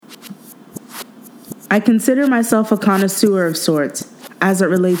I consider myself a connoisseur of sorts as it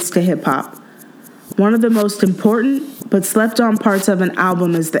relates to hip-hop. One of the most important but slept-on parts of an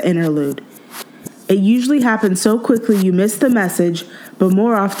album is the interlude. It usually happens so quickly you miss the message, but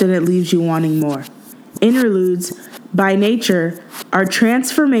more often it leaves you wanting more. Interludes, by nature, are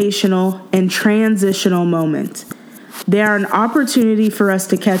transformational and transitional moments. They are an opportunity for us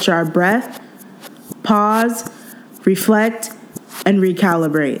to catch our breath, pause, reflect, and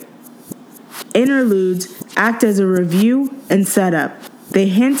recalibrate. Interludes act as a review and setup. They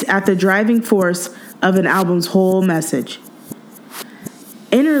hint at the driving force of an album's whole message.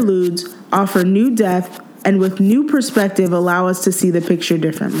 Interludes offer new depth and with new perspective allow us to see the picture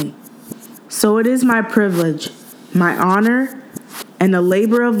differently. So it is my privilege, my honor, and a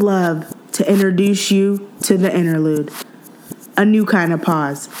labor of love to introduce you to the interlude, a new kind of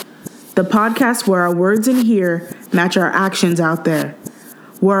pause. The podcast where our words in here match our actions out there,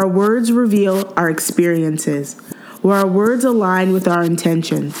 where our words reveal our experiences, where our words align with our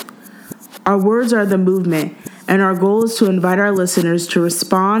intentions. Our words are the movement, and our goal is to invite our listeners to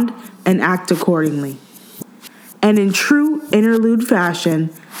respond and act accordingly. And in true interlude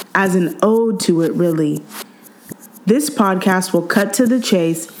fashion, as an ode to it really, this podcast will cut to the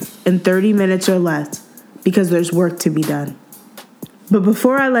chase in 30 minutes or less because there's work to be done. But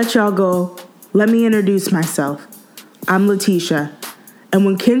before I let y'all go, let me introduce myself. I'm Letitia, and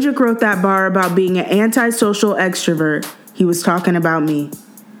when Kendrick wrote that bar about being an antisocial extrovert, he was talking about me.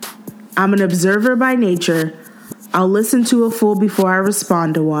 I'm an observer by nature. I'll listen to a fool before I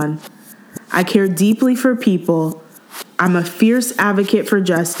respond to one. I care deeply for people. I'm a fierce advocate for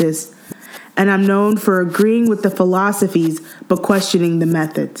justice, and I'm known for agreeing with the philosophies but questioning the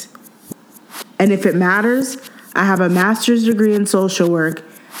methods. And if it matters, I have a master's degree in social work,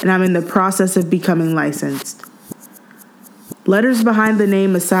 and I'm in the process of becoming licensed. Letters behind the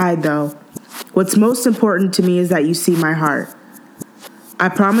name aside, though, what's most important to me is that you see my heart. I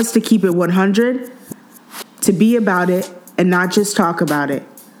promise to keep it 100, to be about it, and not just talk about it.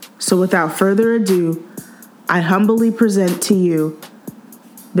 So without further ado, I humbly present to you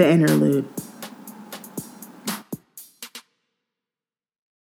the interlude.